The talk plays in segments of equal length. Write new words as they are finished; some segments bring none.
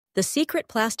The secret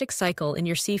plastic cycle in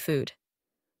your seafood.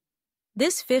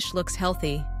 This fish looks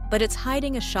healthy, but it's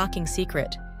hiding a shocking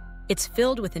secret. It's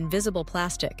filled with invisible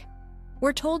plastic.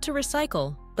 We're told to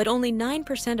recycle, but only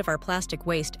 9% of our plastic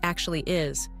waste actually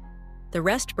is. The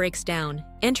rest breaks down,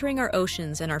 entering our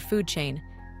oceans and our food chain,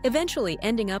 eventually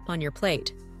ending up on your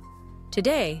plate.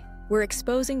 Today, we're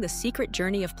exposing the secret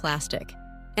journey of plastic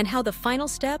and how the final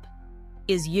step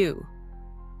is you.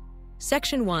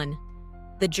 Section 1.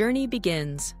 The journey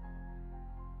begins.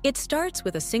 It starts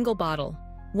with a single bottle,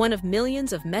 one of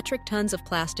millions of metric tons of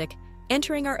plastic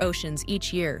entering our oceans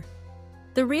each year.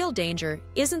 The real danger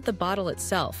isn't the bottle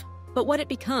itself, but what it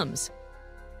becomes.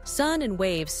 Sun and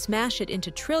waves smash it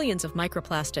into trillions of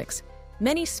microplastics,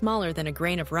 many smaller than a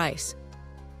grain of rice.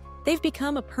 They've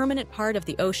become a permanent part of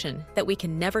the ocean that we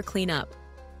can never clean up.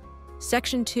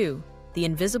 Section 2. The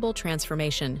invisible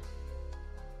transformation.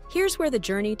 Here's where the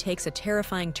journey takes a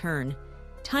terrifying turn.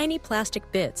 Tiny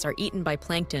plastic bits are eaten by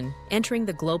plankton, entering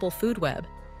the global food web.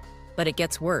 But it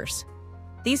gets worse.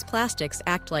 These plastics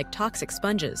act like toxic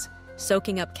sponges,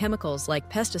 soaking up chemicals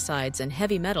like pesticides and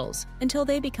heavy metals until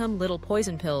they become little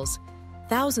poison pills,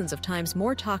 thousands of times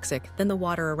more toxic than the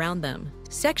water around them.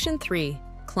 Section 3.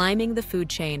 Climbing the food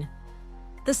chain.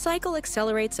 The cycle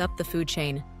accelerates up the food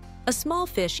chain. A small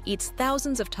fish eats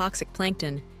thousands of toxic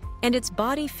plankton, and its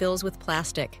body fills with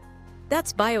plastic.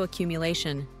 That's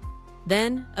bioaccumulation.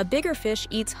 Then, a bigger fish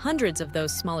eats hundreds of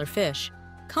those smaller fish,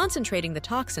 concentrating the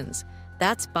toxins.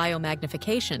 That's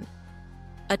biomagnification.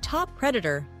 A top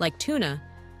predator, like tuna,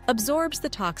 absorbs the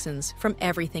toxins from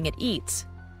everything it eats.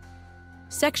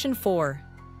 Section 4.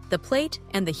 The plate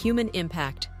and the human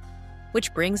impact.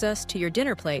 Which brings us to your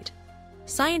dinner plate.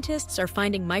 Scientists are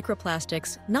finding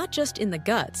microplastics not just in the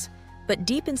guts, but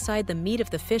deep inside the meat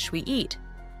of the fish we eat.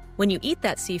 When you eat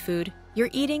that seafood, you're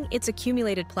eating its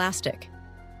accumulated plastic.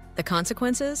 The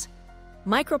consequences?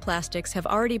 Microplastics have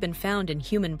already been found in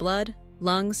human blood,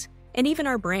 lungs, and even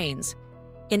our brains.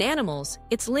 In animals,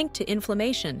 it's linked to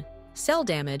inflammation, cell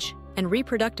damage, and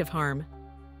reproductive harm.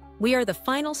 We are the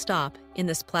final stop in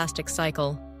this plastic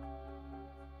cycle.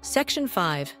 Section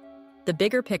 5. The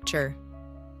bigger picture.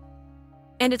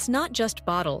 And it's not just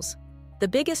bottles. The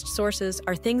biggest sources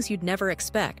are things you'd never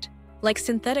expect, like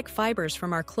synthetic fibers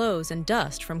from our clothes and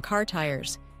dust from car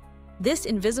tires. This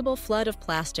invisible flood of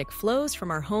plastic flows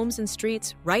from our homes and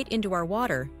streets right into our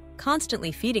water,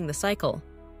 constantly feeding the cycle.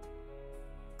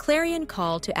 Clarion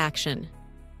call to action.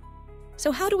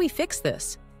 So how do we fix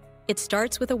this? It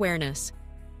starts with awareness.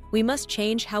 We must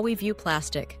change how we view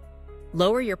plastic.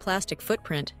 Lower your plastic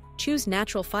footprint, choose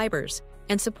natural fibers,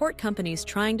 and support companies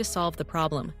trying to solve the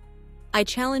problem. I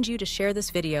challenge you to share this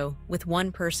video with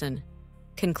one person.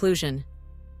 Conclusion.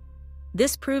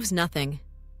 This proves nothing.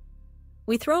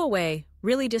 We throw away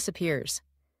really disappears.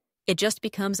 It just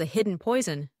becomes a hidden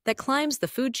poison that climbs the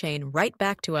food chain right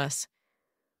back to us.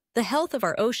 The health of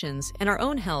our oceans and our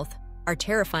own health are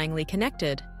terrifyingly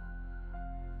connected.